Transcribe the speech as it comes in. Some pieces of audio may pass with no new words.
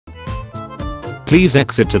Please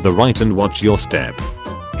exit to the right and watch your step.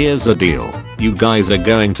 Here's the deal. You guys are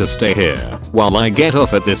going to stay here while I get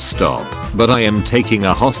off at this stop, but I am taking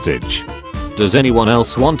a hostage. Does anyone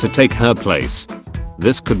else want to take her place?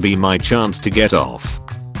 This could be my chance to get off.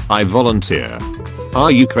 I volunteer.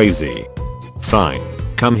 Are you crazy? Fine,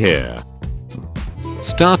 come here.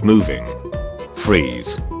 Start moving.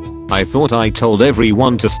 Freeze. I thought I told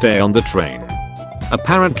everyone to stay on the train.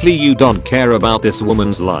 Apparently you don't care about this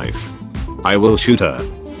woman's life. I will shoot her.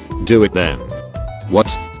 Do it then. What?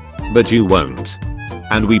 But you won't.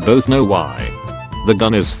 And we both know why. The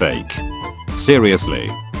gun is fake. Seriously.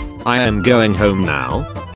 I am going home now.